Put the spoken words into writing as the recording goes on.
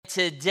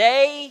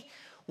today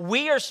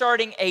we are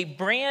starting a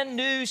brand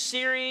new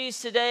series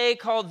today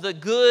called The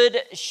Good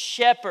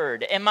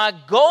Shepherd. And my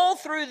goal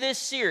through this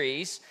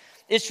series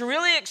is to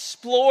really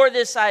explore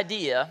this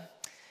idea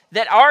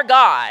that our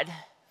God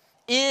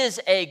is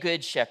a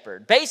good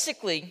shepherd.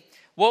 Basically,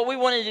 what we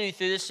want to do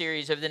through this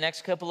series over the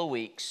next couple of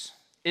weeks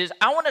is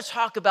I want to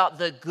talk about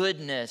the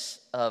goodness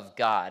of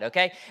God,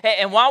 okay?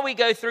 And while we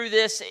go through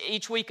this,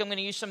 each week I'm going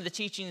to use some of the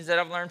teachings that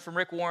I've learned from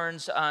Rick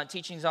Warren's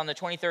teachings on the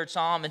 23rd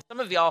Psalm. And some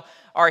of y'all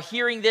are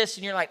hearing this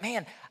and you're like,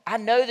 man, I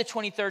know the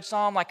 23rd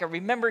Psalm, like I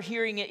remember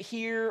hearing it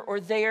here or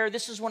there.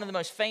 This is one of the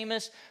most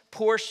famous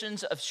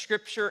portions of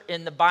Scripture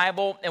in the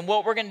Bible. And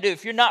what we're going to do,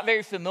 if you're not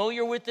very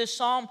familiar with this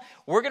Psalm,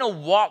 we're going to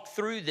walk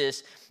through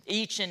this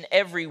each and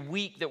every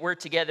week that we're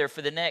together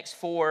for the next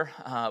 4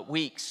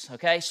 weeks,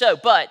 okay? So,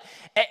 but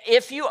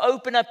if you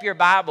open up your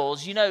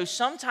Bibles, you know,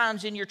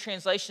 sometimes in your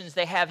translations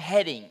they have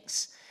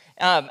headings.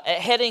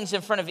 Headings in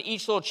front of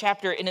each little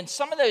chapter. And in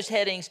some of those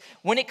headings,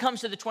 when it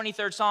comes to the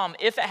 23rd Psalm,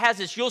 if it has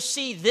this, you'll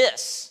see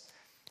this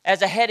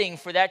as a heading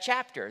for that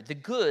chapter, the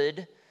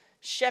Good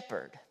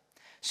Shepherd.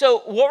 So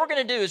what we're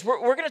going to do is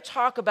we're going to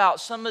talk about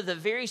some of the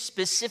very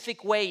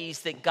specific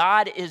ways that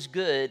God is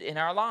good in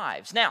our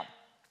lives. Now,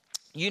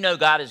 you know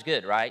God is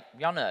good, right?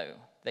 Y'all know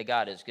that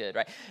God is good,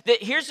 right?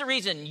 Here's the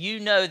reason you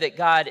know that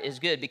God is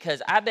good,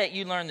 because I bet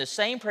you learned the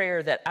same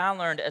prayer that I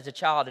learned as a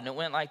child, and it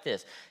went like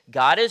this.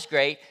 God is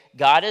great,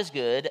 God is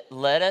good,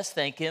 let us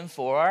thank Him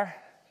for our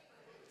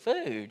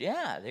food.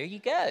 Yeah, there you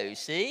go.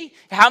 See?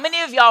 How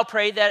many of y'all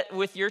prayed that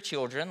with your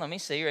children? Let me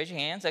see. Raise your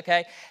hands.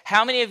 Okay.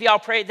 How many of y'all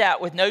prayed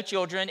that with no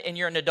children and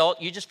you're an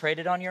adult? You just prayed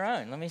it on your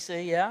own. Let me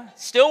see. Yeah.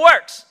 Still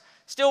works.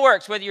 Still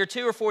works, whether you're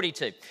 2 or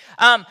 42.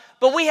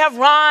 But we have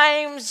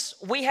rhymes.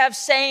 We have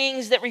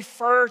sayings that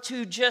refer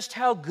to just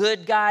how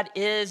good God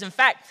is. In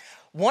fact,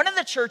 one of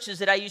the churches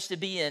that I used to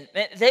be in,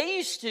 they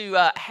used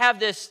to have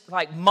this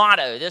like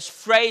motto, this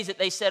phrase that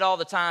they said all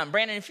the time.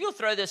 Brandon, if you'll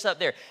throw this up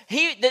there.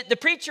 The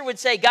preacher would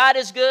say, God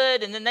is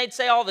good, and then they'd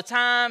say all the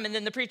time, and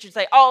then the preacher would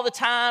say all the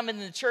time, and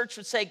then the church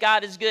would say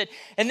God is good.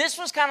 And this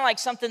was kind of like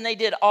something they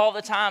did all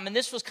the time, and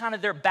this was kind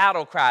of their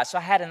battle cry. So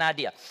I had an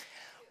idea.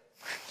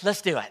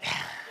 Let's do it.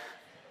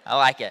 I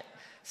like it.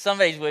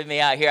 Somebody's with me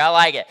out here. I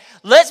like it.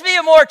 Let's be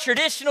a more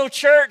traditional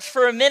church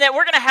for a minute.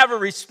 We're going to have a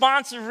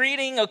responsive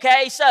reading,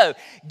 okay? So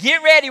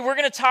get ready. We're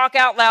going to talk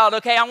out loud,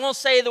 okay? I'm going to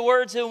say the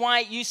words in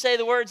white. You say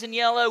the words in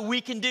yellow.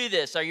 We can do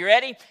this. Are you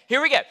ready?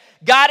 Here we go.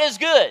 God is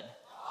good.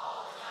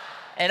 All the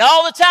time. And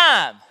all the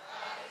time.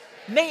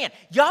 Man,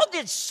 y'all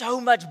did so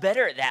much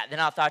better at that than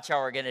I thought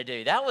y'all were going to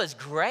do. That was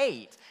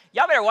great.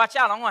 Y'all better watch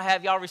out. I'm going to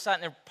have y'all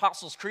reciting the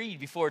Apostles' Creed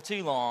before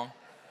too long.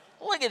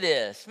 Look at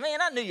this. Man,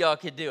 I knew y'all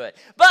could do it.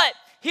 But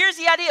here's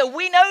the idea.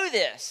 We know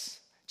this.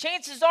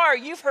 Chances are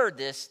you've heard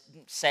this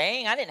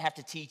saying. I didn't have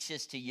to teach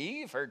this to you.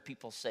 You've heard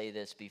people say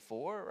this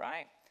before,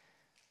 right?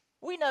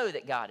 We know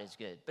that God is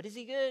good. But is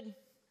He good?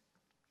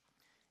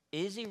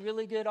 Is He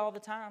really good all the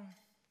time?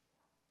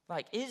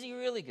 Like, is He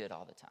really good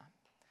all the time?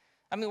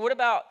 I mean, what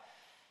about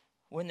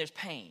when there's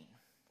pain?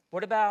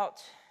 What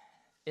about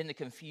in the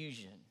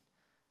confusion?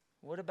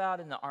 What about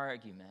in the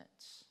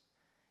arguments?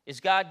 Is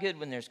God good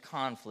when there's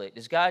conflict?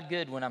 Is God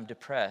good when I'm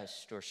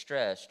depressed or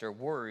stressed or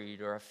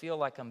worried or I feel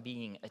like I'm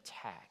being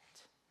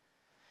attacked?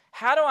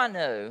 How do I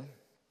know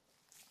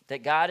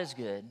that God is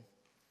good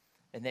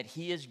and that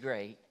He is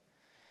great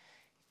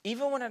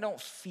even when I don't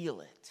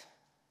feel it?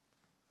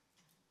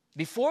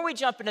 Before we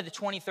jump into the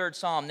 23rd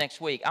Psalm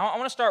next week, I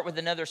want to start with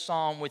another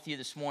psalm with you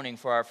this morning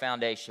for our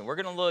foundation. We're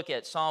going to look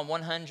at Psalm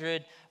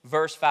 100,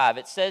 verse 5.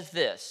 It says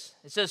this.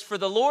 It says, "For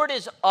the Lord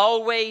is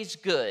always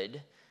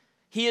good.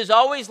 He is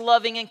always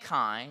loving and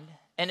kind,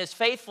 and His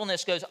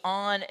faithfulness goes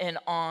on and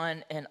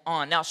on and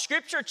on." Now,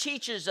 Scripture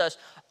teaches us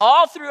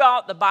all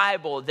throughout the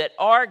Bible that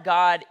our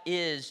God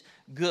is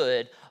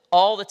good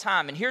all the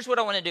time. And here's what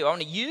I want to do. I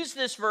want to use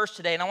this verse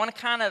today, and I want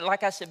to kind of,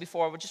 like I said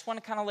before, I just want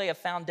to kind of lay a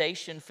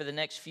foundation for the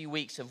next few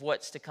weeks of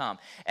what's to come.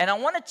 And I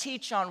want to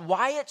teach on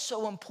why it's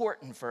so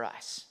important for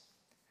us.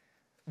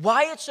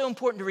 Why it's so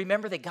important to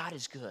remember that God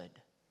is good.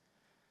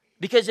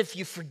 Because if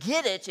you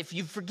forget it, if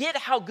you forget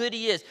how good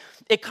He is,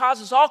 it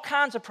causes all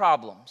kinds of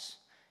problems.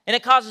 And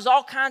it causes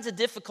all kinds of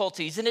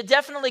difficulties. And it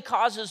definitely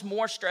causes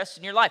more stress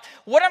in your life.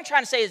 What I'm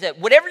trying to say is that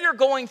whatever you're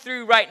going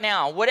through right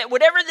now,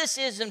 whatever this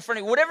is in front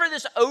of you, whatever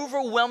this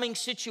overwhelming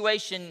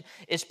situation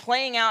is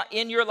playing out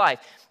in your life,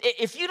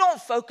 if you don't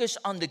focus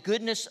on the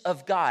goodness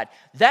of God,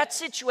 that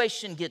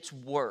situation gets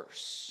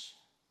worse.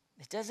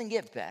 It doesn't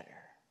get better.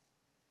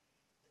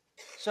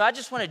 So I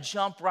just want to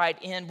jump right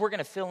in. We're going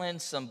to fill in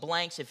some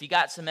blanks. If you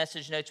got some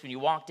message notes when you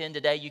walked in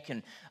today, you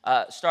can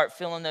start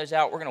filling those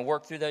out. We're going to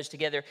work through those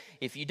together.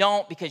 If you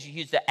don't, because you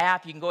use the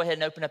app, you can go ahead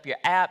and open up your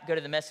app, go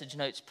to the message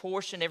notes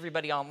portion.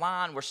 Everybody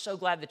online, we're so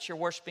glad that you're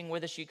worshiping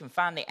with us. You can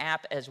find the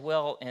app as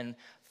well and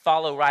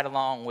follow right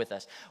along with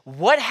us.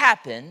 What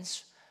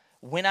happens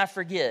when I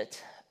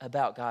forget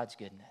about God's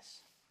goodness?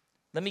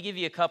 Let me give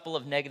you a couple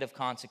of negative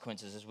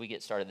consequences as we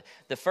get started.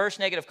 The first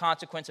negative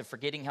consequence of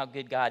forgetting how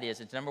good God is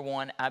number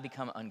one, I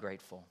become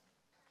ungrateful.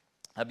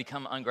 I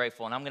become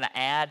ungrateful. And I'm going to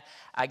add,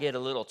 I get a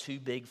little too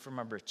big for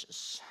my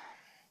britches.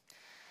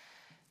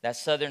 That's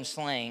Southern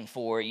slang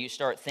for you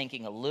start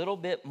thinking a little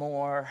bit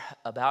more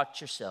about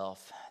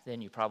yourself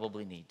than you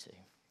probably need to.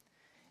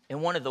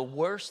 And one of the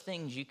worst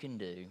things you can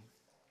do,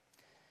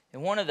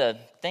 and one of the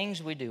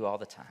things we do all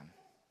the time,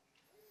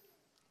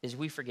 is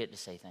we forget to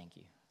say thank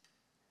you.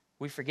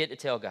 We forget to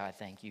tell God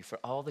thank you for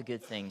all the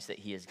good things that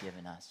He has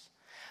given us.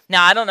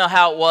 Now, I don't know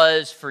how it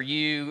was for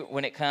you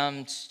when it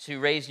comes to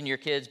raising your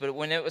kids, but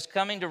when it was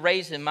coming to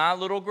raising my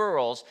little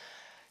girls,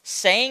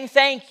 saying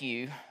thank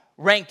you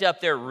ranked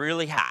up there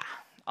really high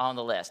on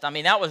the list. I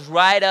mean, that was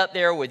right up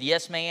there with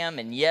yes, ma'am,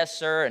 and yes,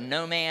 sir, and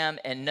no, ma'am,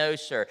 and no,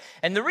 sir.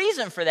 And the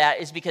reason for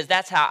that is because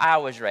that's how I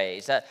was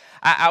raised.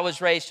 I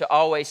was raised to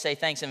always say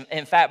thanks.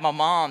 In fact, my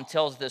mom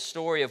tells this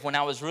story of when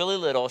I was really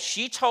little.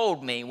 She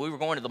told me, we were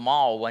going to the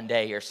mall one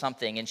day or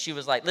something, and she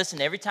was like,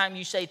 listen, every time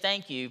you say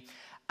thank you,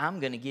 I'm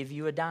going to give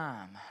you a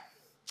dime.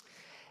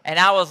 And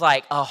I was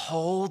like, a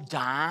whole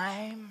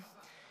dime?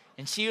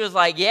 And she was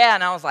like, yeah.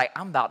 And I was like,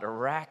 I'm about to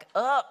rack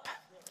up.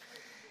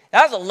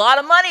 That was a lot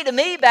of money to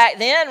me back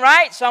then,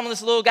 right? So I'm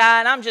this little guy,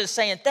 and I'm just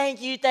saying,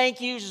 thank you,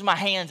 just my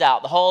hands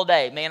out the whole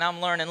day. Man, I'm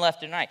learning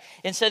left and right.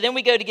 And so then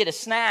we go to get a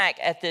snack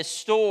at this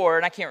store,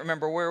 and I can't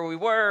remember where we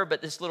were,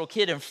 but this little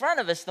kid in front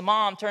of us, the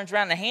mom turns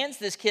around and hands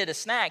this kid a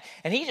snack,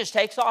 and he just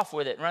takes off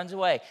with it and runs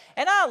away.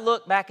 And I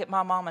looked back at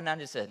my mom, and I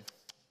just said,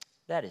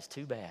 that is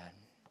too bad.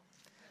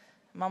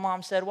 My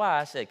mom said, why?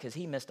 I said, because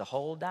he missed a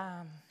whole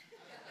dime.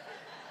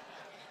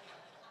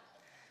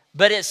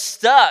 But it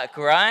stuck,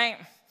 right?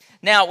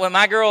 Now, when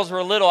my girls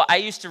were little, I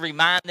used to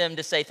remind them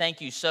to say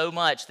thank you so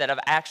much that I've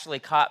actually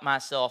caught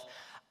myself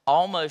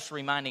almost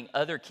reminding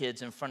other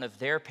kids in front of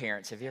their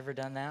parents. Have you ever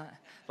done that?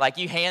 Like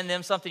you hand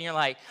them something, you're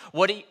like,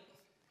 what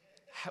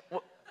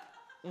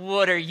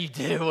are you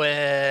doing?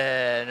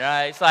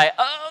 Right? It's like,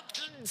 oh,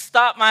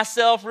 stop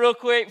myself real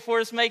quick before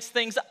this makes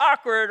things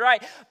awkward,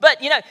 right? But,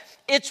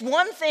 it's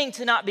one thing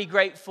to not be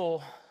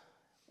grateful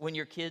when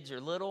your kids are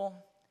little.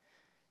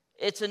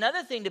 It's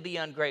another thing to be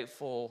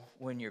ungrateful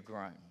when you're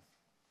grown.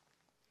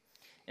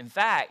 In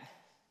fact,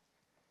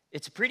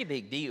 it's a pretty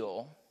big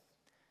deal,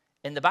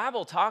 and the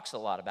Bible talks a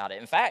lot about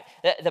it. In fact,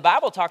 the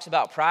Bible talks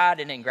about pride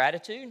and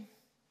ingratitude.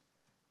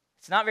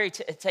 It's not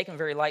taken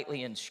very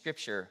lightly in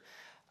Scripture.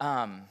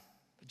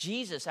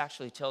 Jesus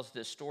actually tells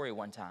this story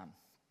one time,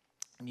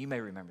 and you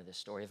may remember this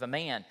story, of a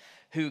man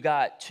who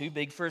got too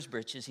big for his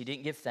britches. He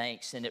didn't give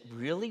thanks, and it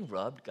really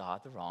rubbed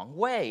God the wrong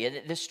way.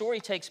 And this story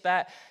takes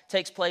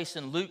place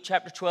in Luke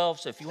chapter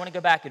 12, so if you want to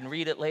go back and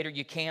read it later,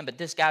 you can. But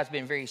this guy's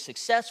been very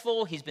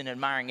successful. He's been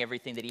admiring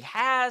everything that he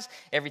has,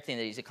 everything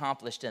that he's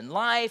accomplished in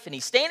life, and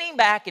he's standing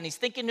back and he's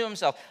thinking to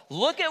himself,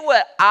 look at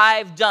what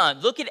I've done.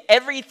 Look at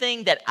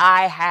everything that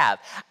I have.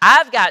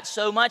 I've got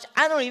so much,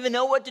 I don't even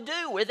know what to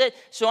do with it,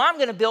 so I'm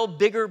going to build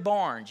bigger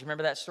barns. You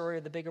remember that story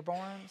of the bigger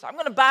barns? I'm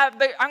going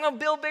to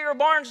build bigger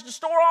barns to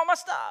store all my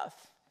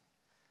stuff.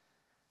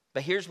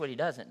 But here's what he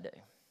doesn't do.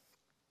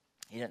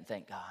 He doesn't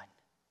thank God.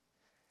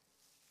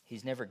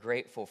 He's never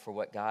grateful for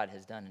what God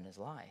has done in his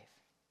life.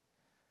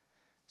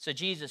 So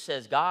Jesus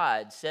says,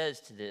 God says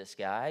to this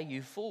guy,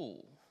 you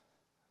fool,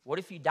 what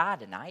if you die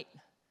tonight?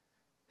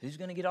 Who's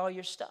going to get all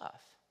your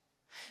stuff?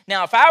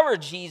 Now, if I were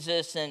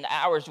Jesus and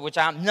which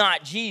I'm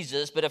not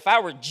Jesus, but if I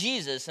were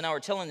Jesus and I were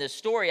telling this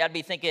story, I'd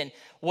be thinking,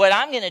 what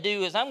I'm going to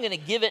do is I'm going to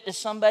give it to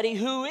somebody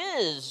who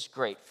is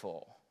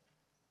grateful.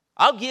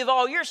 I'll give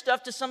all your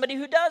stuff to somebody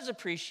who does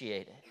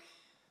appreciate it.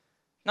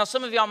 Now,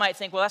 some of y'all might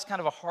think, well, that's kind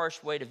of a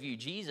harsh way to view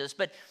Jesus,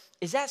 but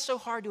is that so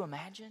hard to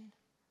imagine?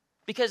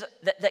 Because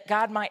that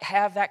God might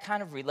have that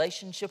kind of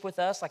relationship with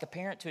us, like a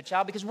parent to a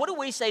child. Because what do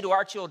we say to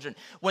our children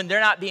when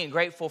they're not being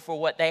grateful for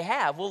what they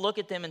have? We'll look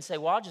at them and say,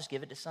 well, I'll just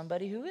give it to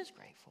somebody who is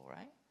grateful,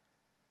 right?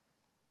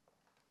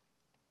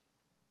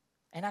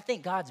 And I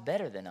think God's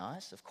better than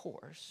us, of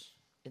course,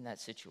 in that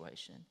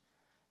situation.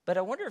 But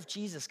I wonder if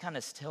Jesus kind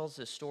of tells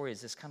this story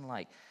as this kind of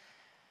like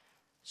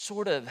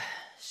sort of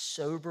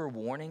sober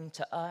warning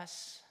to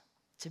us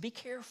to be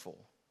careful.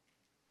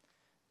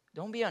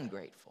 Don't be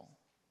ungrateful.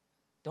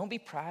 Don't be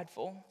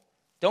prideful.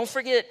 Don't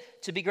forget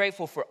to be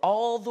grateful for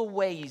all the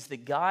ways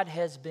that God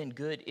has been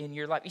good in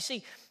your life. You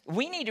see,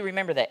 we need to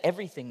remember that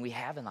everything we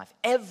have in life,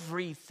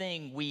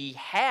 everything we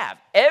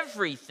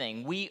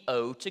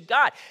owe to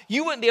God.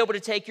 You wouldn't be able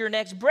to take your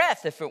next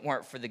breath if it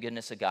weren't for the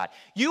goodness of God.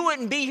 You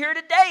wouldn't be here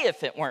today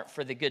if it weren't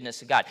for the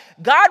goodness of God.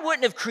 God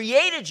wouldn't have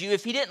created you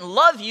if he didn't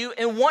love you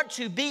and want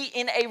to be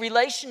in a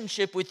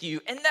relationship with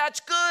you, and that's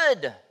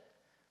good.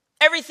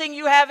 Everything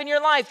you have in your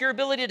life, your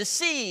ability to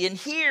see and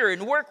hear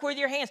and work with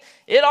your hands,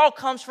 it all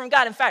comes from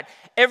God. In fact,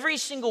 every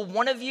single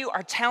one of you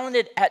are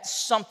talented at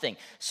something.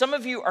 Some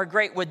of you are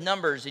great with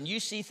numbers, and you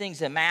see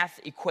things in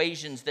math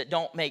equations that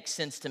don't make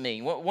sense to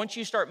me. Once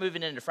you start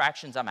moving into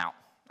fractions, I'm out.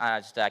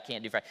 I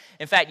can't do Friday.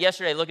 In fact,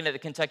 yesterday, looking at the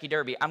Kentucky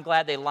Derby, I'm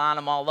glad they line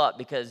them all up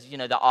because,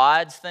 the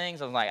odds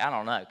things, I was like, I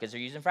don't know, because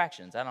they're using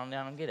fractions. I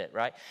don't get it,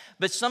 right?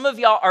 But some of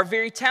y'all are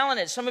very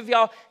talented. Some of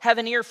y'all have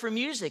an ear for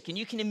music, and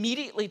you can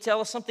immediately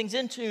tell if something's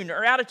in tune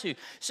or out of tune.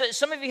 So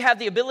some of you have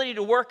the ability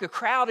to work a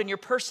crowd, and your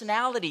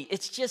personality,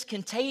 it's just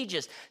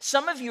contagious.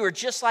 Some of you are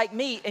just like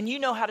me, and you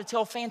know how to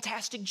tell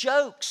fantastic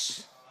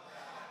jokes.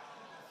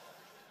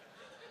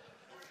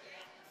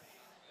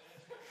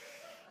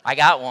 I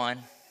got one.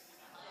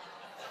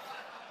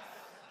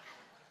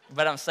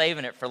 But I'm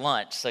saving it for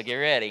lunch, so get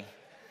ready.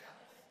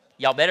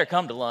 Y'all better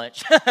come to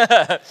lunch.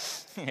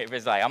 If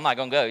it's like, I'm not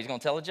going to go, he's going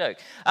to tell a joke.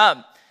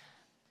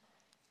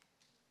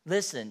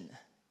 Listen,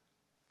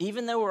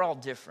 even though we're all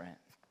different,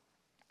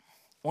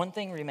 one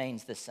thing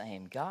remains the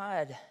same.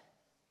 God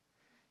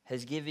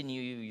has given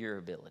you your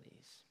abilities.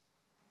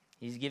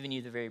 He's given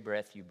you the very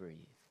breath you breathe.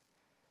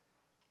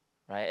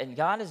 Right? And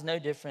God is no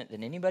different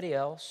than anybody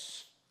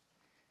else.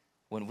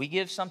 When we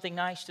give something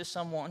nice to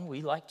someone,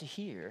 we like to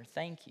hear,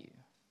 thank you.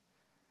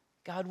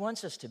 God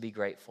wants us to be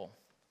grateful.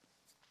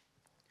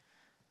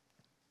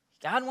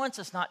 God wants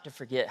us not to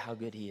forget how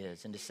good he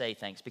is and to say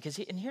thanks.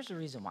 And here's the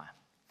reason why.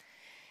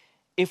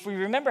 If we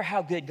remember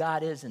how good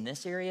God is in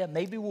this area,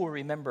 maybe we'll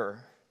remember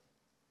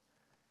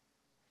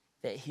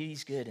that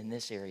he's good in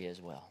this area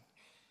as well.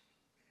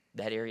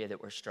 That area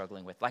that we're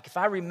struggling with. Like if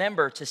I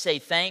remember to say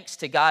thanks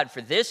to God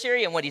for this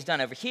area and what he's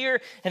done over here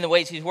and the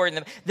ways he's working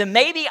them, then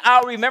maybe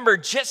I'll remember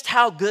just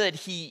how good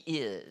he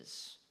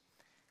is,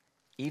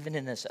 even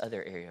in this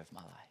other area of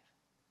my life.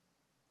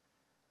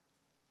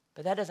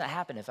 But that doesn't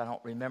happen if I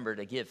don't remember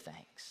to give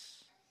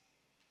thanks.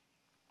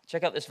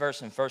 Check out this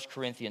verse in 1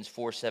 Corinthians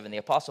 4:7. The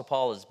Apostle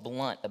Paul is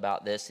blunt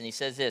about this, and he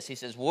says this. He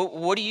says,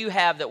 what do you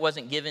have that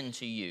wasn't given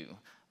to you?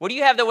 What do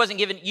you have that wasn't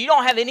given? You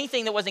don't have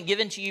anything that wasn't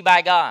given to you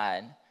by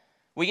God.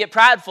 We get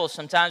prideful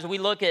sometimes. We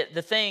look at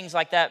the things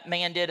like that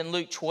man did in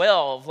Luke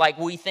 12, like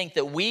we think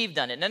that we've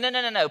done it.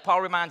 No.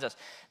 Paul reminds us,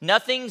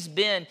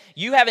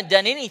 you haven't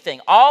done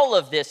anything. All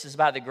of this is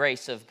by the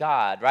grace of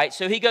God, right?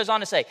 So he goes on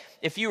to say,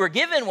 if you were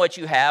given what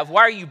you have,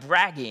 why are you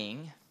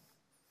bragging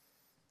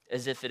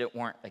as if it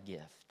weren't a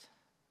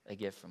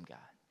gift from God?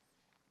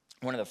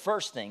 One of the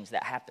first things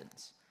that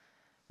happens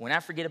when I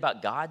forget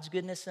about God's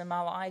goodness in my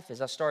life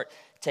is I start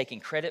taking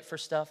credit for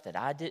stuff that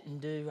I didn't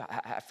do.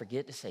 I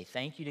forget to say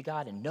thank you to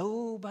God, and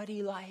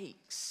nobody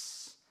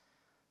likes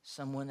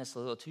someone that's a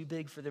little too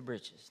big for the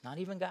britches, not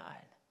even God.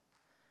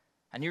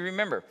 And you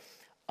remember,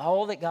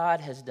 all that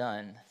God has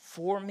done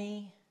for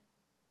me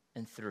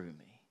and through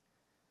me.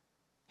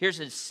 Here's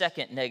a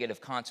second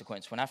negative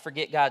consequence. When I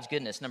forget God's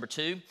goodness, number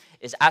 2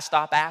 is I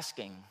stop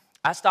asking.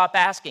 I stop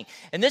asking.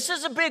 And this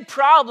is a big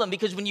problem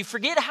because when you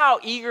forget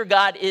how eager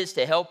God is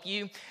to help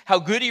you, how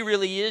good he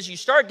really is, you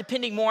start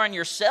depending more on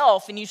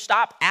yourself and you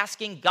stop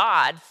asking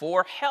God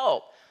for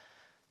help.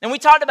 And we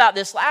talked about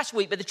this last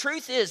week, but the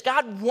truth is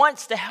God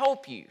wants to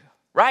help you,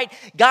 right?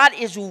 God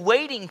is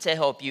waiting to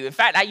help you. In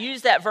fact, I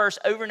use that verse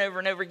over and over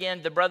and over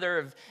again. The brother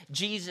of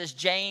Jesus,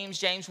 James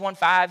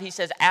 1:5, he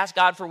says, ask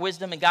God for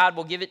wisdom and God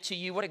will give it to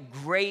you. What a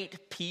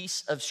great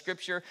piece of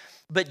scripture.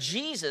 But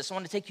Jesus, I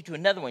want to take you to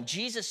another one.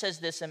 Jesus says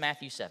this in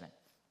Matthew 7.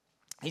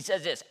 He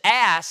says this,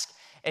 ask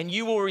and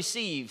you will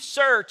receive,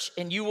 search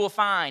and you will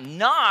find,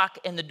 knock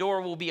and the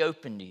door will be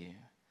open to you.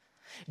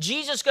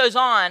 Jesus goes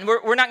on,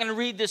 we're not going to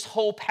read this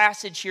whole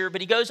passage here, but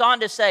he goes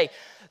on to say,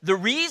 the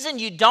reason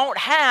you don't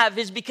have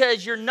is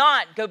because you're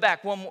not, go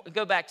back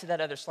to that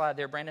other slide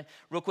there, Brandon,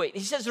 real quick.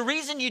 He says the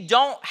reason you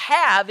don't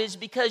have is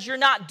because you're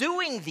not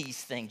doing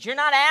these things. You're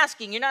not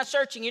asking, you're not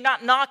searching, you're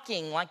not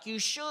knocking like you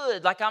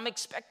should, like I'm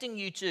expecting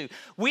you to.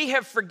 We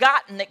have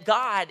forgotten that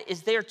God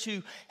is there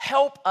to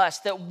help us,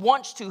 that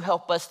wants to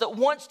help us, that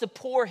wants to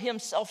pour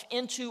himself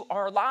into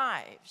our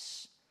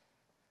lives.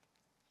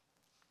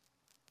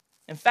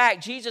 In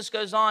fact, Jesus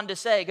goes on to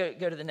say,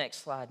 go to the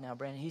next slide now,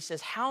 Brandon. He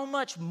says, how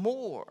much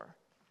more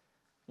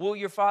will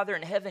your Father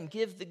in heaven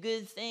give the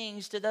good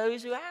things to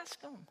those who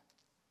ask him?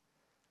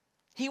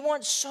 He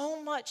wants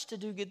so much to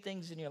do good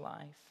things in your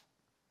life.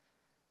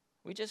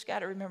 We just got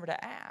to remember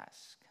to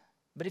ask.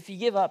 But if you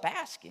give up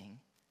asking,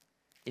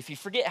 if you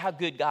forget how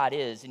good God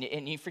is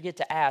and you forget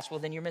to ask, well,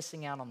 then you're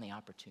missing out on the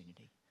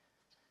opportunity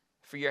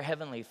for your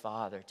Heavenly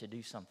Father to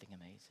do something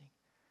amazing.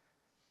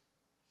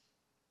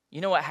 You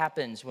know what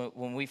happens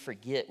when we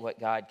forget what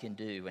God can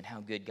do and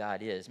how good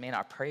God is? Man,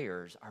 our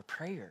prayers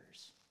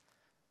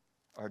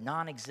are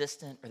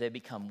non-existent, or they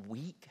become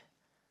weak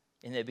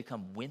and they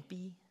become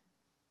wimpy,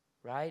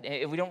 right?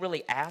 And we don't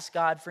really ask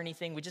God for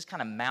anything. We just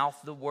kind of mouth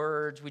the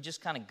words. We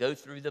just kind of go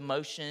through the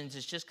motions.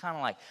 It's just kind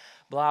of like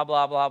blah,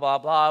 blah, blah, blah,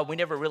 blah. We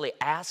never really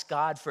ask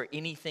God for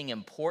anything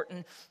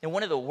important. And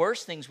one of the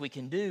worst things we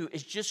can do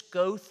is just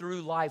go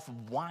through life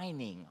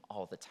whining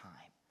all the time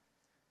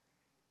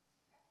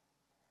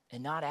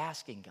and not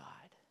asking God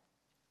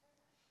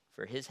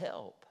for his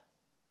help.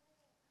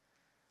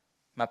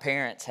 My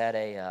parents had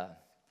a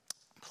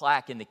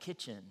plaque in the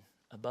kitchen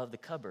above the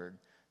cupboard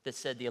that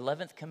said the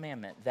 11th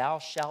commandment, thou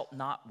shalt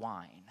not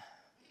whine.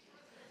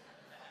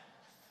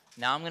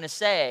 Now, I'm going to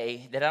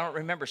say that I don't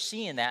remember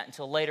seeing that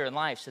until later in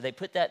life, so they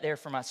put that there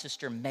for my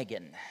sister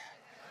Megan.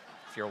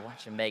 If you're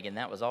watching Megan,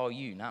 that was all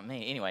you, not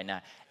me. Anyway, no,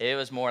 it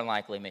was more than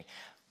likely me.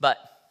 But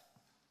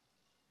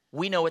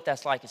we know what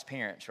that's like as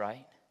parents,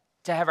 right?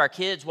 To have our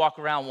kids walk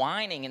around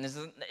whining, and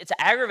it's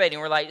aggravating.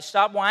 We're like,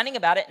 stop whining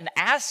about it and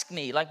ask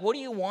me, like, what do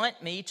you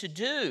want me to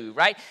do,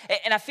 right?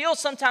 And I feel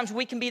sometimes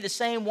we can be the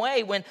same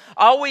way when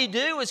all we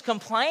do is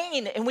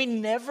complain and we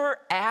never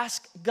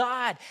ask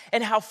God,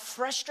 and how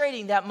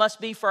frustrating that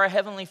must be for our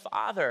Heavenly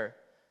Father.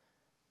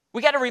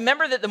 We got to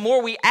remember that the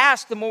more we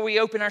ask, the more we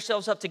open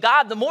ourselves up to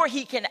God, the more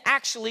He can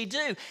actually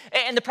do.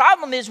 And the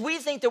problem is we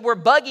think that we're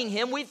bugging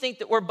Him, we think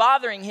that we're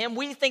bothering Him,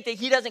 we think that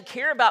He doesn't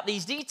care about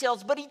these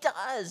details, but He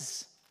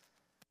does.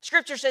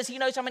 Scripture says He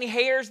knows how many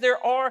hairs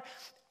there are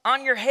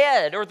on your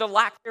head, or the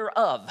lack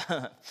thereof.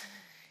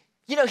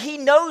 He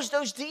knows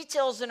those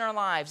details in our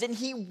lives, and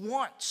He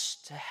wants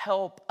to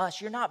help us.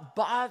 You're not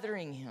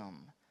bothering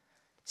Him.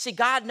 See,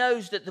 God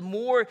knows that the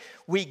more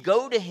we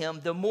go to Him,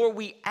 the more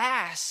we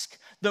ask,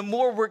 the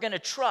more we're going to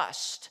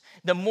trust.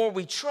 The more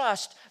we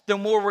trust, the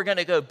more we're going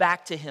to go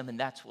back to Him, and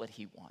that's what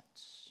He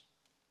wants.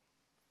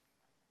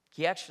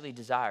 He actually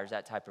desires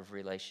that type of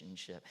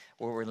relationship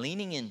where we're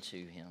leaning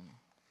into Him.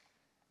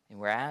 And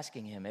we're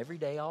asking Him every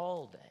day,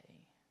 all day.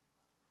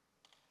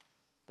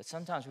 But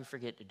sometimes we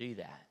forget to do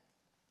that.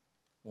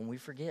 When we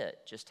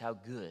forget just how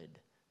good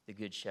the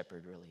Good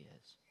Shepherd really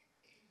is.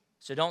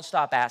 So don't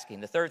stop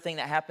asking. The third thing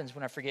that happens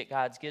when I forget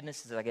God's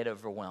goodness is I get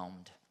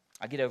overwhelmed.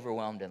 I get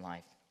overwhelmed in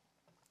life.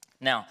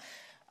 Now,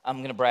 I'm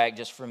going to brag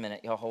just for a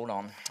minute. Y'all hold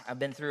on. I've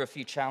been through a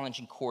few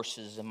challenging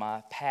courses in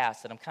my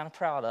past that I'm kind of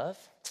proud of.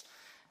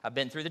 I've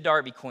been through the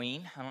Derby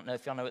Queen. I don't know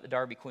if y'all know what the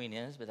Derby Queen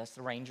is, but that's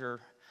the Ranger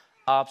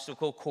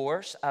obstacle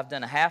course. I've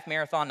done a half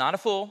marathon, not a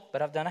full,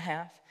 but I've done a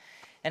half.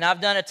 And I've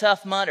done a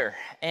Tough Mudder.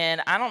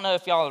 And I don't know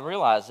if y'all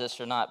realize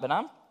this or not, but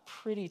I'm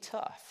pretty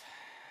tough.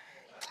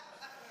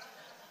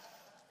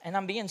 And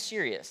I'm being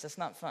serious. That's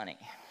not funny.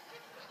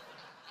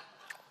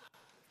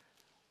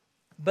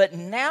 But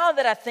now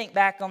that I think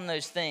back on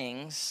those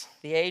things,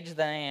 the age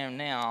that I am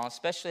now,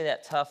 especially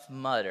that Tough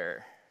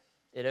Mudder,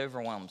 it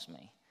overwhelms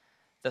me.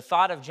 The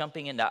thought of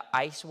jumping into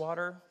ice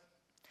water,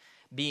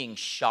 being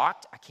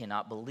shocked. I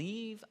cannot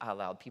believe I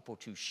allowed people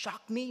to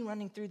shock me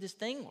running through this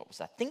thing. What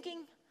was I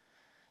thinking?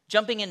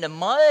 Jumping into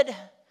mud,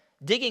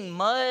 digging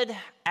mud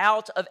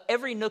out of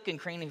every nook and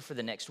cranny for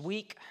the next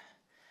week.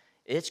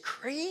 It's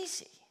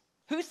crazy.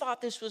 Who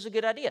thought this was a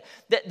good idea?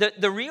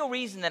 The real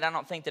reason that I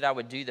don't think that I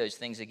would do those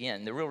things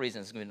again, the real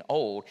reason is I'm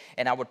old,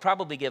 and I would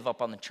probably give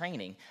up on the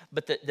training.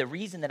 But the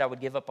reason that I would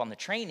give up on the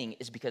training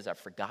is because I've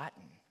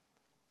forgotten.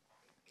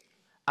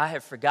 I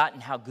have forgotten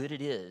how good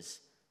it is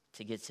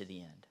to get to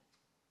the end.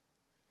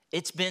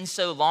 It's been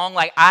so long,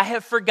 like I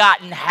have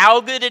forgotten how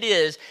good it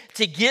is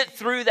to get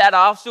through that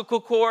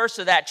obstacle course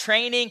or that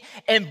training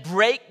and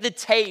break the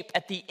tape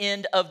at the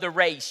end of the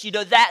race. You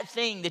know, that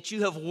thing that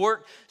you have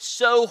worked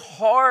so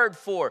hard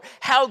for.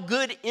 How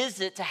good is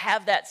it to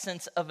have that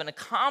sense of an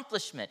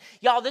accomplishment?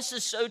 Y'all, this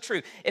is so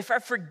true. If I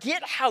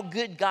forget how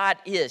good God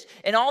is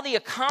and all the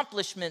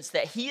accomplishments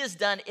that He has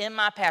done in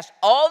my past,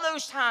 all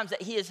those times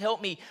that He has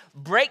helped me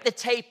break the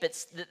tape,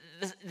 it's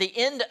the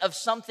end of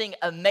something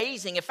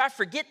amazing. If I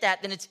forget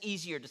that, then it's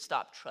easier to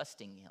stop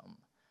trusting Him.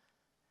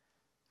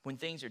 When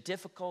things are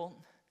difficult,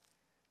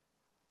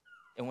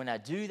 and when I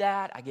do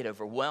that, I get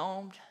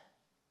overwhelmed.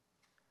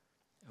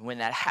 And when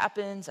that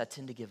happens, I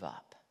tend to give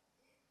up.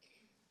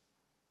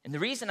 And the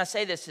reason I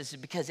say this is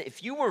because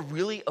if you were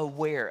really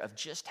aware of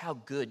just how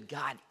good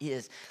God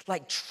is,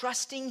 like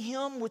trusting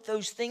Him with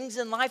those things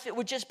in life, it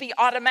would just be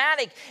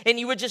automatic. And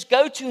you would just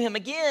go to Him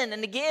again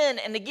and again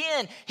and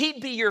again. He'd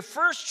be your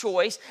first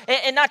choice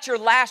and not your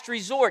last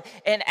resort.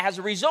 And as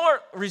a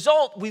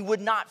result, we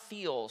would not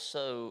feel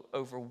so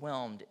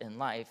overwhelmed in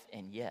life.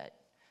 And yet,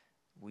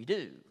 we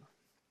do.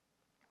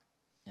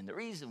 And the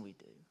reason we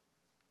do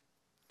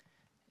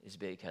is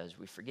because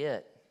we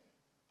forget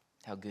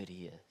how good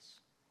He is.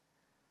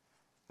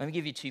 Let me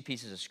give you two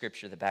pieces of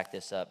scripture that back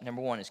this up.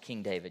 Number one is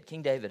King David.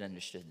 King David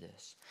understood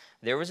this.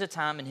 There was a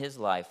time in his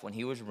life when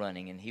he was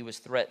running and he was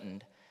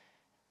threatened.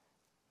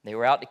 They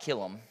were out to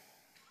kill him.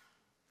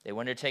 They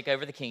wanted to take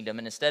over the kingdom.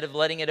 And instead of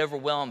letting it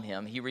overwhelm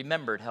him, he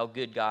remembered how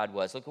good God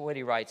was. Look at what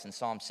he writes in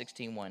Psalm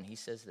 16:1. He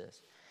says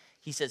this.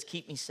 He says,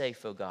 "Keep me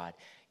safe, O God.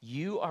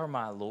 You are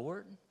my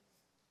Lord.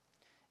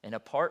 And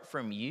apart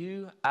from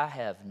you, I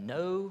have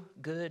no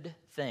good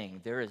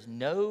thing. There is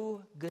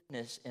no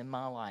goodness in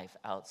my life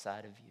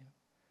outside of you."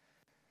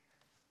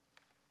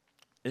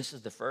 This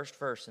is the first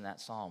verse in that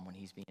psalm when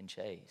he's being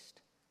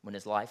chased, when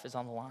his life is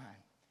on the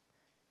line.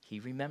 He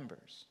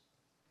remembers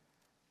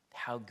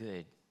how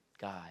good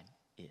God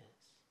is.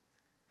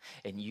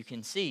 And you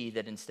can see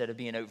that instead of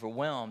being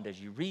overwhelmed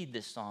as you read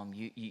this psalm,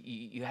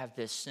 you have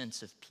this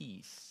sense of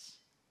peace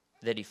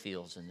that he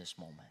feels in this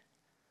moment.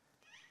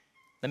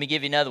 Let me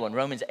give you another one.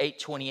 Romans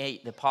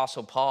 8:28, the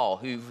Apostle Paul,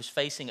 who was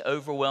facing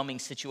overwhelming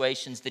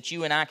situations that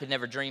you and I could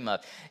never dream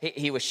of.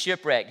 He was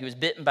shipwrecked. He was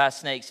bitten by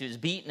snakes. He was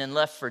beaten and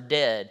left for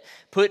dead,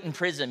 put in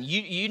prison.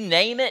 You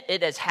name it,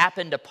 it has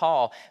happened to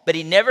Paul. But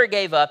he never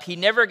gave up. He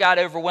never got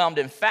overwhelmed.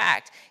 In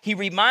fact, he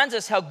reminds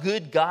us how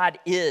good God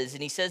is.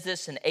 And he says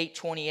this in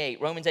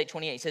 8:28, Romans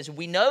 8:28. He says,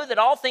 we know that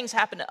all things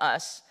happen to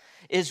us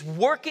is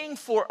working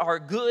for our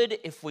good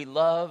if we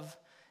love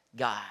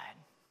God.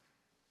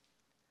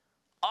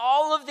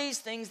 All of these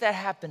things that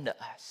happen to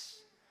us,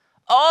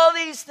 all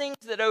these things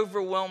that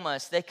overwhelm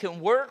us, they can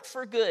work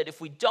for good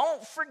if we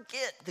don't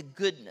forget the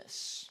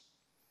goodness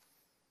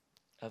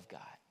of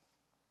God.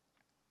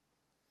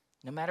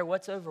 No matter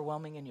what's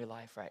overwhelming in your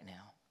life right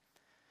now,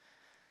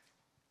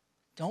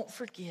 don't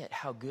forget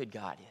how good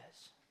God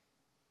is.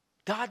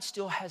 God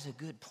still has a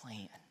good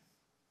plan.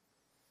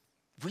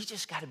 We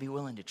just got to be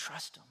willing to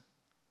trust Him.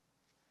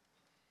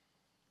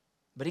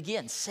 But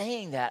again,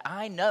 saying that,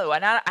 I know,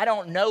 and I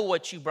don't know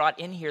what you brought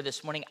in here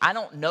this morning. I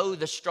don't know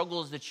the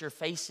struggles that you're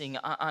facing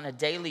on a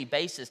daily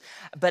basis.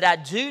 But I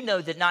do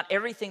know that not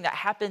everything that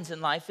happens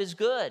in life is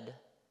good.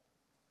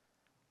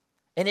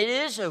 And it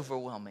is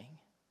overwhelming.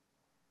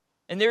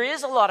 And there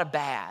is a lot of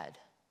bad.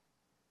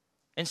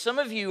 And some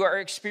of you are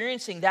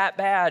experiencing that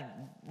bad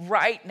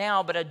right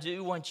now, but I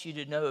do want you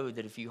to know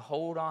that if you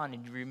hold on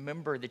and you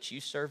remember that you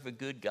serve a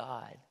good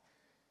God,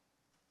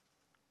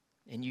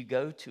 and you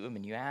go to Him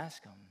and you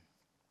ask Him,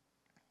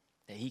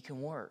 that He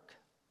can work.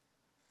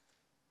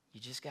 You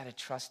just got to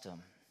trust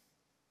Him.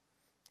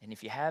 And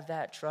if you have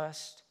that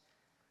trust,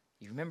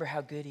 you remember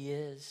how good He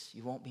is,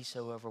 you won't be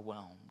so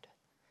overwhelmed.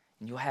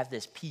 And you'll have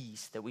this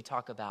peace that we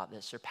talk about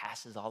that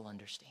surpasses all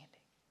understanding.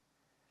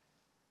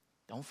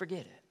 Don't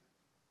forget it.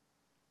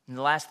 And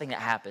the last thing that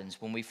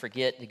happens when we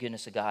forget the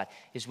goodness of God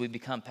is we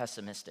become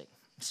pessimistic.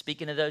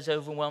 Speaking of those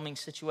overwhelming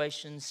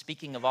situations,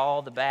 speaking of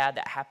all the bad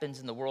that happens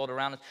in the world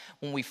around us,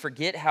 when we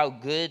forget how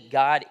good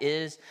God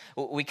is,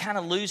 we kind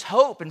of lose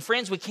hope. And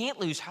friends, we can't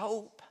lose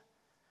hope.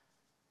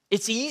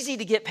 It's easy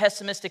to get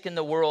pessimistic in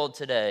the world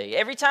today.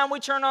 Every time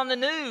we turn on the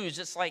news,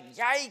 it's like,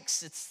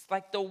 yikes, it's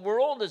like the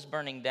world is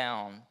burning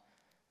down.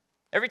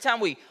 Every time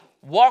we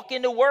walk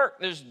into work,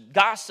 there's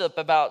gossip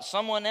about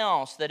someone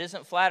else that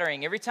isn't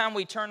flattering. Every time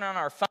we turn on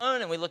our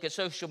phone and we look at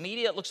social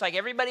media, it looks like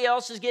everybody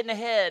else is getting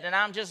ahead and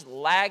I'm just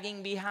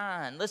lagging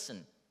behind.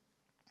 Listen,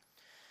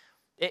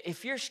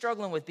 if you're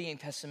struggling with being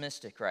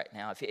pessimistic right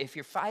now, if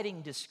you're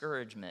fighting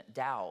discouragement,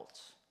 doubt,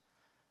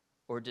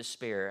 or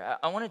despair,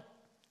 I want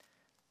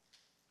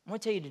to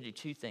tell you to do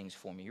two things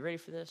for me. You ready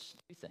for this?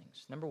 Two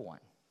things. Number one,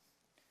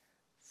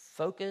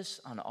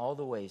 focus on all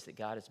the ways that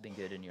God has been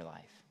good in your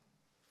life.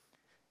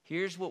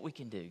 Here's what we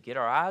can do. Get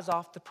our eyes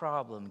off the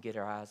problem, get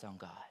our eyes on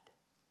God.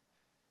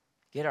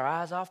 Get our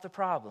eyes off the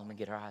problem and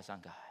get our eyes on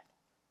God.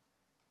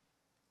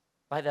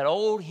 Like that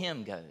old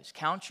hymn goes,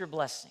 count your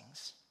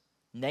blessings,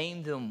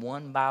 name them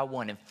one by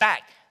one. In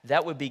fact,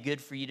 that would be good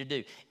for you to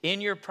do.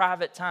 In your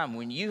private time,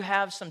 when you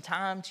have some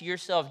time to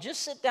yourself,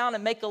 just sit down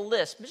and make a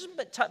list. Just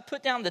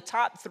put down the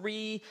top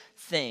 3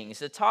 things,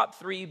 the top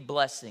 3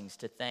 blessings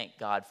to thank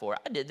God for.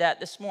 I did that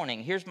this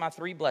morning. Here's my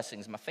 3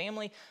 blessings: my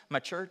family, my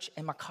church,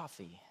 and my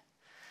coffee.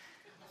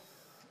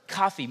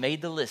 Coffee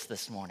made the list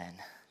this morning.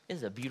 It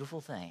is a beautiful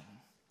thing.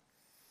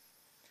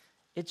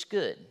 It's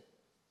good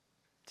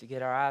to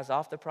get our eyes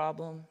off the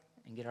problem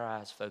and get our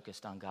eyes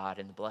focused on God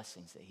and the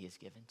blessings that He has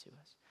given to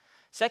us.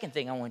 Second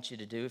thing I want you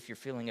to do if you're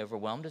feeling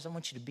overwhelmed is I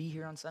want you to be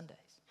here on Sundays.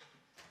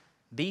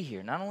 Be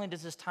here. Not only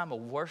does this time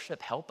of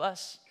worship help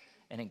us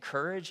and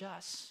encourage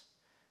us,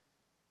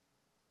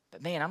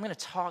 but man, I'm going to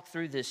talk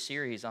through this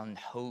series on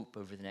hope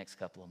over the next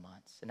couple of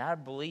months. And I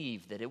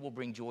believe that it will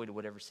bring joy to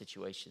whatever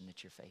situation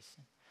that you're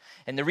facing.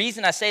 And the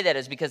reason I say that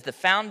is because the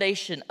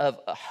foundation of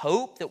a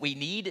hope that we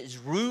need is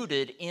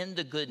rooted in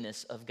the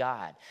goodness of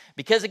God.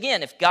 Because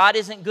again, if God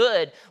isn't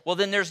good, well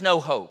then there's no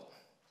hope.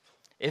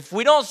 If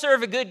we don't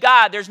serve a good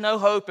God, there's no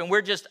hope and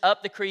we're just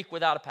up the creek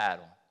without a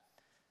paddle.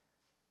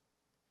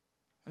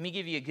 Let me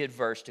give you a good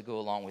verse to go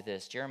along with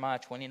this. Jeremiah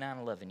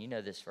 29:11. You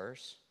know this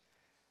verse.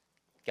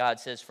 God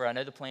says, "For I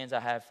know the plans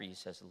I have for you,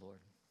 says the Lord.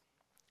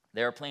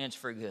 They are plans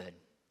for good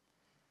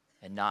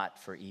and not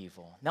for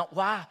evil." Now,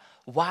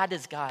 why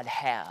does God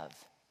have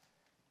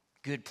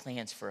good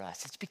plans for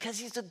us? It's because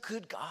He's a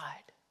good God.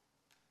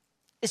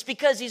 It's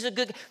because He's a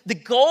good... The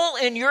goal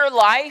in your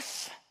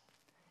life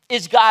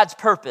is God's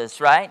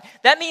purpose, right?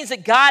 That means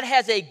that God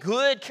has a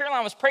good...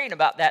 Caroline was praying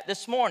about that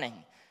this morning.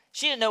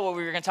 She didn't know what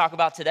we were going to talk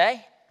about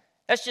today.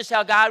 That's just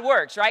how God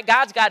works, right?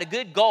 God's got a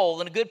good goal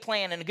and a good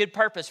plan and a good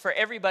purpose for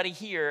everybody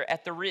here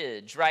at the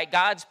Ridge, right?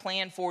 God's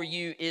plan for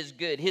you is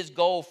good. His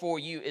goal for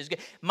you is good.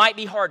 Might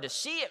be hard to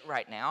see it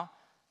right now.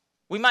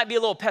 We might be a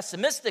little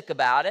pessimistic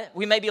about it.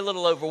 We may be a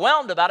little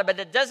overwhelmed about it, but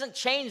it doesn't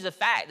change the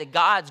fact that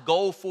God's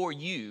goal for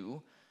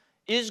you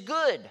is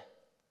good.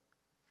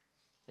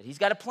 That He's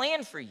got a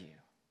plan for you.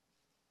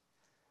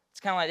 It's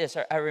kind of like this.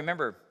 I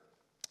remember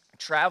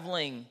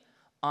traveling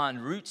on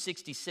Route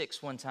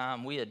 66 one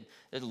time.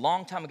 A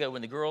long time ago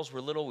when the girls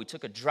were little, we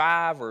took a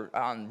drive. We're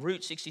on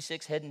Route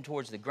 66 heading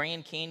towards the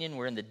Grand Canyon.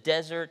 We're in the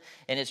desert,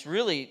 and it's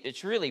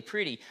really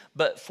pretty.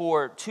 But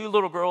for two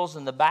little girls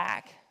in the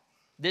back,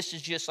 this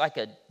is just like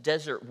a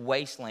desert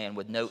wasteland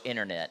with no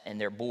internet, and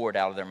they're bored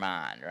out of their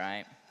mind,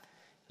 right?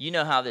 You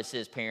know how this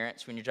is,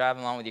 parents, when you're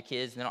driving along with your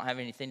kids and they don't have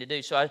anything to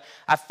do. So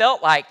I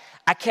felt like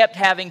I kept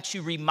having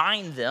to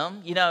remind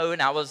them,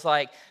 and I was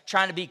like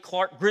trying to be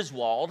Clark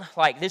Griswold,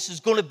 like this is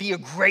going to be a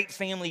great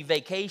family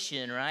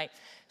vacation, right?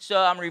 So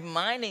I'm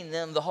reminding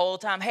them the whole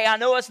time, hey, I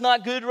know it's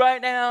not good right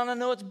now, and I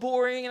know it's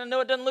boring, and I know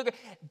it doesn't look good,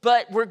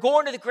 but we're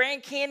going to the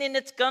Grand Canyon.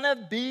 It's going to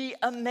be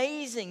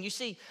amazing. You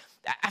see,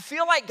 I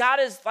feel like God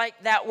is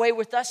like that way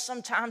with us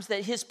sometimes,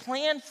 that his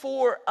plan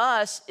for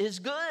us is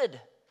good.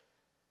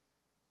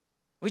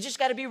 We just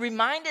got to be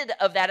reminded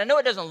of that. I know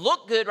it doesn't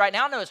look good right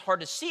now. I know it's hard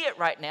to see it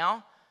right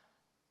now.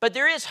 But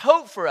there is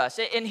hope for us.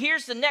 And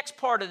here's the next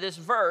part of this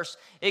verse.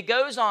 It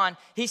goes on.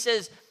 He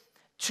says,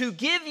 to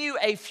give you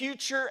a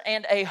future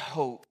and a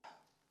hope.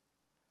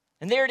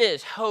 And there it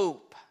is,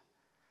 hope.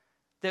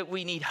 That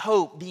we need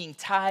hope being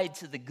tied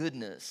to the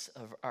goodness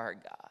of our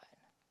God.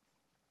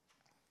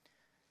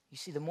 You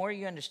see, the more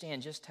you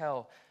understand just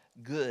how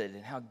good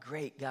and how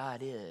great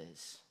God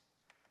is,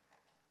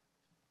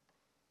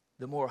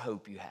 the more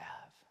hope you have.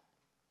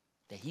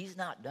 That he's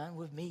not done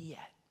with me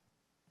yet.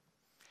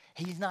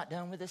 He's not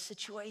done with the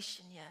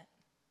situation yet.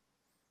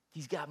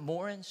 He's got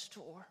more in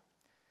store.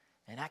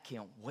 And I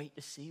can't wait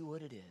to see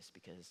what it is,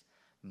 because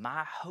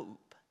my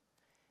hope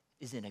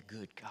is in a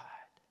good God.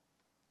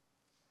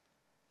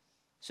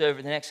 So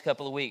over the next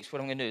couple of weeks, what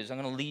I'm going to do is I'm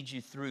going to lead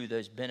you through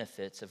those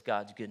benefits of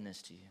God's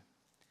goodness to you.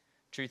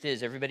 Truth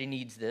is, everybody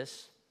needs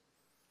this.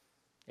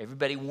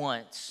 Everybody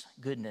wants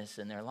goodness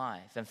in their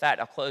life. In fact,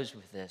 I'll close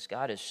with this.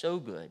 God is so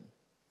good.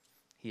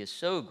 He is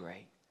so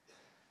great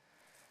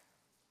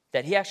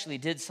that he actually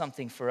did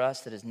something for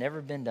us that has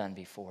never been done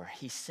before.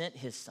 He sent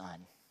his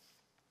son.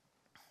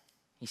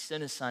 He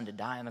sent his son to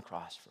die on the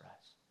cross for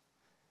us.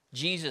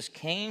 Jesus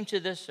came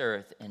to this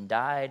earth and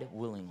died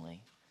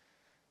willingly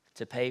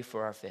to pay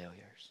for our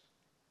failures.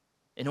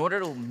 In order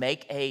to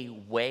make a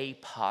way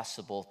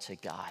possible to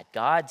God,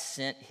 God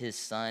sent his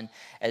son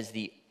as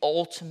the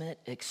ultimate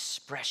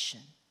expression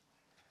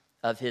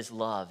of his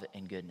love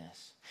and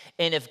goodness.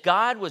 And if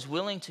God was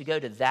willing to go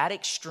to that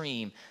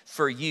extreme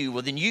for you,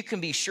 well, then you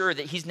can be sure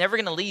that he's never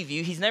going to leave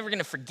you. He's never going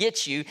to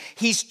forget you.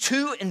 He's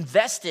too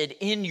invested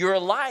in your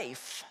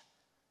life.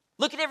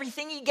 Look at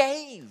everything he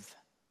gave.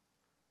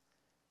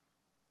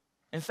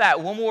 In fact,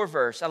 one more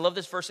verse. I love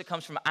this verse that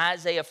comes from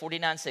Isaiah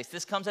 49:6.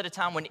 This comes at a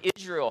time when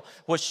Israel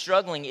was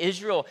struggling.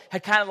 Israel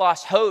had kind of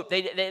lost hope.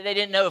 They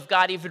didn't know if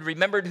God even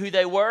remembered who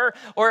they were,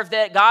 or if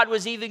that God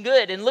was even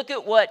good. And look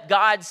at what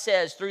God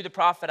says through the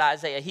prophet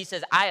Isaiah. He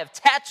says, I have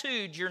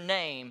tattooed your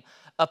name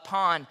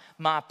upon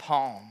my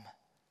palm.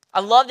 I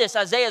love this.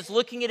 Isaiah is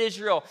looking at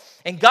Israel,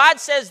 and God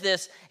says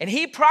this, and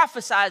he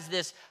prophesies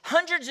this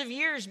hundreds of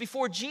years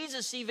before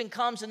Jesus even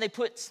comes, and they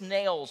put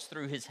nails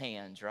through his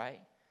hands, right?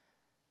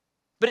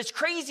 But it's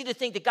crazy to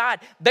think that God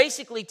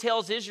basically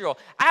tells Israel,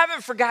 I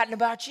haven't forgotten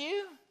about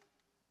you.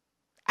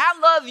 I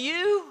love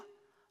you.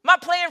 My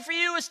plan for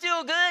you is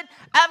still good.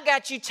 I've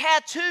got you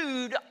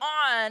tattooed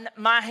on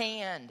my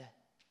hand.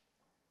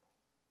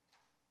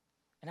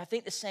 And I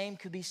think the same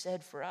could be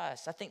said for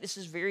us. I think this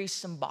is very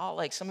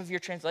symbolic. Some of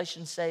your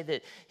translations say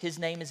that his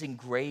name is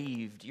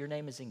engraved. Your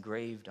name is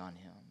engraved on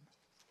him.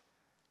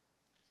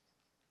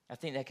 I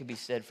think that could be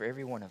said for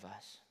every one of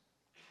us.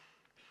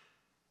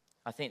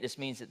 I think this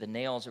means that the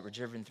nails that were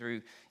driven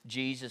through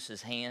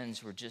Jesus'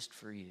 hands were just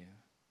for you.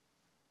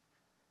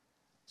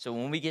 So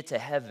when we get to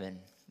heaven,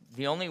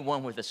 the only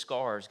one with a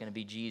scar is going to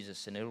be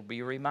Jesus, and it'll be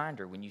a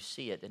reminder when you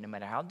see it that no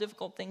matter how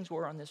difficult things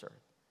were on this earth,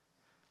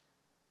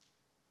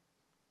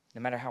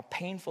 no matter how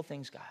painful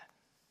things got,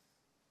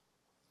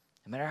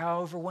 no matter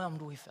how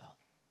overwhelmed we felt,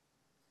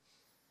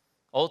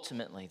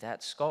 ultimately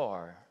that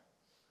scar,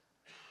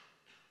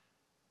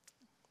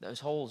 those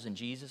holes in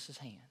Jesus'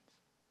 hands,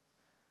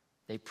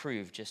 they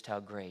prove just how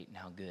great and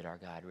how good our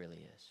God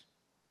really is.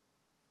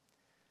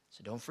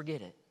 So don't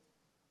forget it.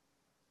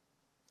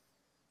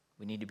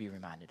 We need to be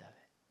reminded of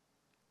it.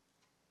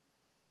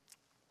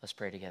 Let's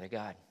pray together.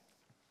 God,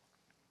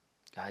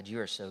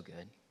 you are so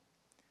good.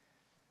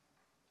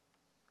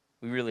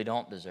 We really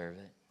don't deserve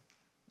it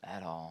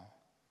at all.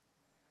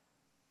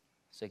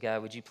 So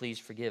God, would you please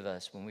forgive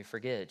us when we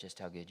forget just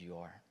how good you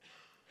are.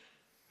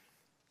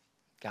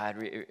 God,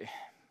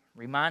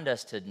 remind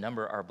us to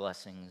number our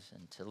blessings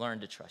and to learn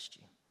to trust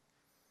you.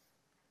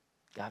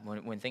 God,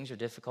 when things are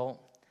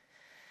difficult,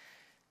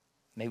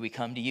 may we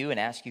come to you and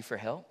ask you for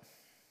help,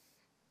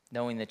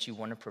 knowing that you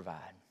want to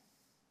provide,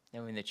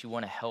 knowing that you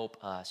want to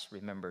help us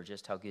remember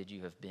just how good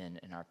you have been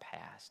in our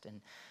past.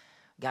 And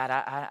God,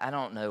 I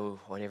don't know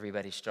what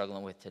everybody's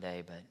struggling with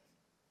today, but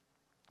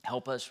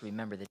help us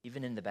remember that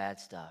even in the bad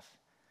stuff,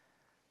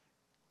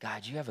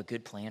 God, you have a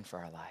good plan for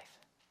our life.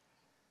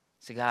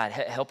 So God,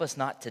 help us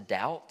not to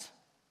doubt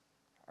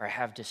or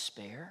have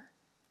despair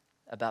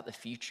about the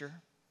future.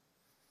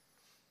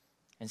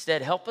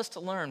 Instead, help us to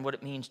learn what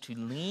it means to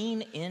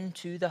lean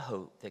into the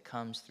hope that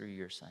comes through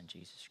your Son,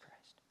 Jesus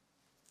Christ.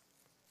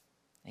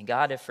 And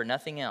God, if for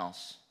nothing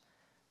else,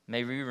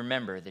 may we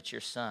remember that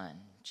your Son,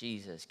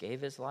 Jesus,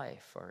 gave his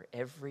life for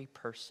every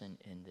person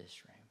in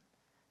this room.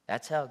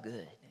 That's how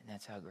good and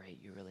that's how great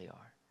you really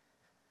are.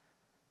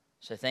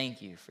 So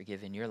thank you for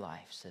giving your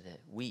life so that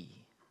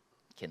we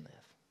can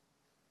live.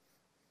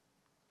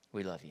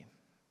 We love you.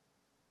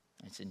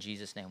 It's in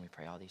Jesus' name we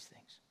pray all these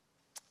things.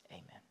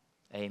 Amen.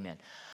 Amen.